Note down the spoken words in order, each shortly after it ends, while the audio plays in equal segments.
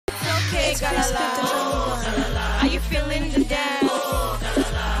Are you feeling the dance?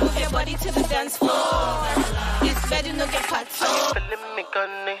 Move your body to the dance floor. It's Gbedu no get party.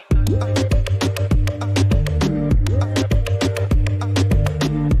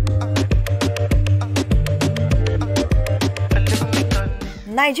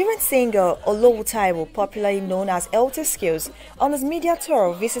 Nigerian singer Olowutaiwo, popularly known as Eltee Shkillz, on his media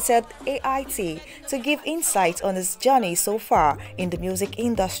tour visited AIT to give insight on his journey so far in the music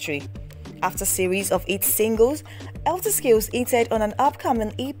industry. After a series of 8 singles, Eltee Shkillz hinted on an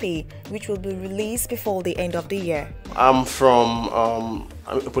upcoming EP which will be released before the end of the year. I'm from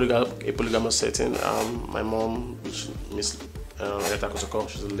a polygamous setting. My mom, which Miss Eltee,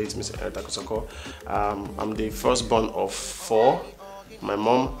 she's the late Miss Eltee. I'm the firstborn of 4. My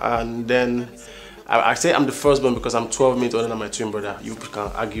mom, and then I say I'm the firstborn because I'm 12 minutes older than my twin brother. You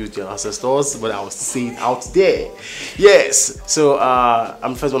can argue with your ancestors, but I was saying out there. Yes, so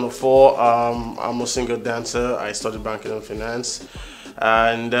I'm the firstborn of 4. I'm a single dancer. I studied banking and finance,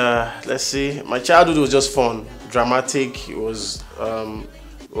 and let's see, my childhood was just fun, dramatic. It was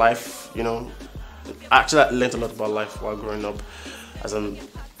life, you know. Actually, I learned a lot about life while growing up as an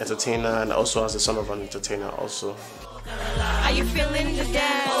entertainer and also as the son of an entertainer also. Are you feeling the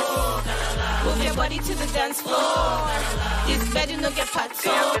dance? Move your body to the dance floor. It's Gbedu no get party.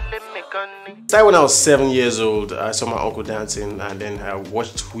 Started when I was 7 years old. I saw my uncle dancing, and then I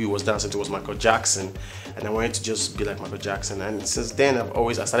watched who he was dancing to was Michael Jackson, and I wanted to just be like Michael Jackson. And since then,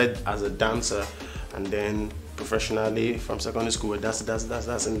 I started as a dancer, and then professionally from secondary school,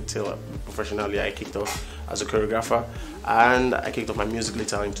 dancing until professionally I kicked off as a choreographer, and I kicked off my music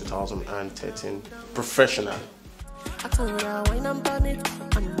later in 2013 professionally. I told her when I'm on it,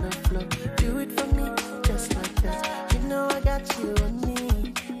 on the floor, do it for me, just like that. You know I got you on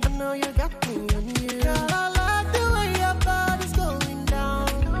me, I know you got me on you. Girl, I like the way your body's going down.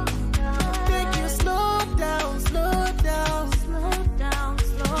 Make you slow down, slow down, slow down,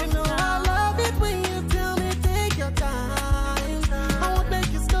 slow down. You know I love it when you tell me take your time. I won't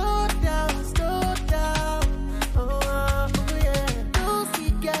make you slow down, slow down. Oh yeah, Lucy,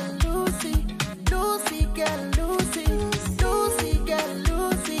 get Lucy, Lucy, get Lucy.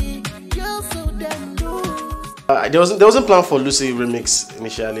 There wasn't plan for Lucy remix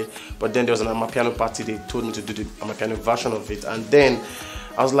initially, but then there was an Amapiano party. They told me to do the Amapiano version of it, and then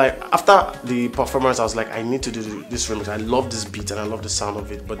I was like, after the performance, I was like, I need to do this remix. I love this beat and I love the sound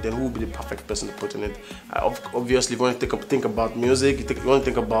of it, but then who would be the perfect person to put in it? Obviously, if you want to think about music, you want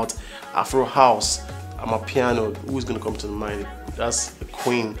to think about Afro house, Amapiano. Who is going to come to mind? That's the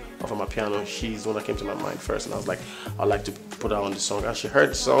queen of Amapiano. She's the one that came to my mind first, and I was like, I'd like to put her on the song. And she heard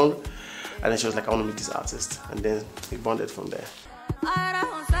the song, and then she was like, I want to meet this artist, and then we bonded from there.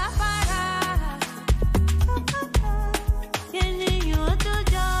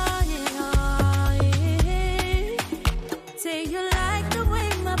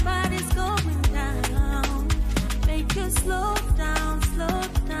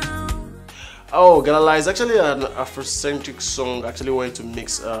 Oh, Galala is actually an Afrocentric song. Actually, wanted to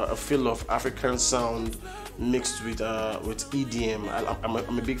mix a feel of African sound mixed with EDM.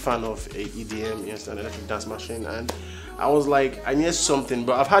 I'm a big fan of EDM, yes, an electric dance machine, and I was like, I needed something,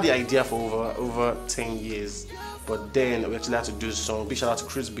 but I've had the idea for over 10 years. But then we actually had to do a song. Big shout out to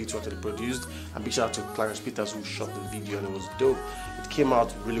Gbedu who actually produced, and big shout out to Clarence Peters who shot the video, and it was dope. It came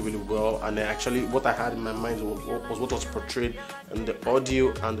out really, really well, and actually what I had in my mind was what was portrayed in the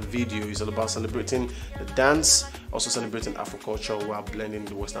audio and the video. Is all about celebrating the dance, also celebrating Afro culture while blending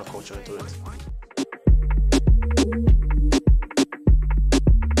the Western culture into it.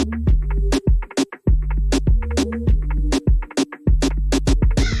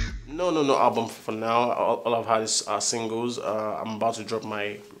 No album for now. All I've had is singles. I'm about to drop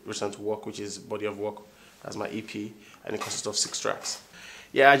my recent work, which is Body of Work. That's my EP, and it consists of 6 tracks.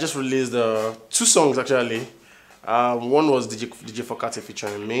 Yeah, I just released 2 songs actually. One was DJ Fokate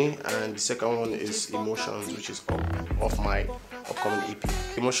featuring me, and the second one is Emotions, which is off my upcoming EP.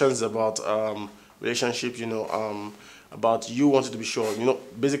 Emotions is about relationships, you know, about you wanting to be sure, you know,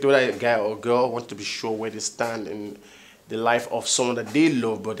 basically whether a guy or a girl wants to be sure where they stand in the life of someone that they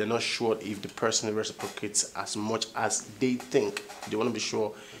love, but they're not sure if the person reciprocates as much as they think. They want to be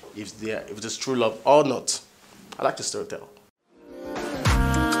sure if it's true love or not. I like to storytell.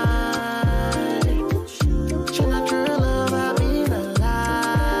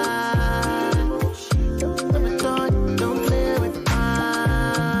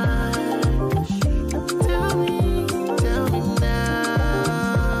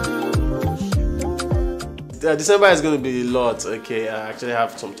 December is going to be a lot. Okay, I actually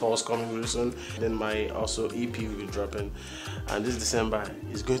have some tours coming really soon. Then my also EP will be dropping, and this December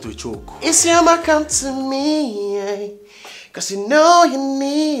is going to choke. It's your ma come to me, cause you know you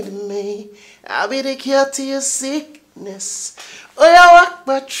need me. I'll be the cure to your sickness. Oh, you work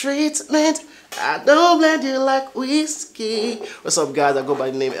my treatment. I don't blend you like whiskey. What's up, guys? I go by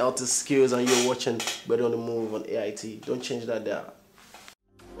the name Eltee Shkillz, and you're watching Gbedu on the Move on AIT. Don't change that there.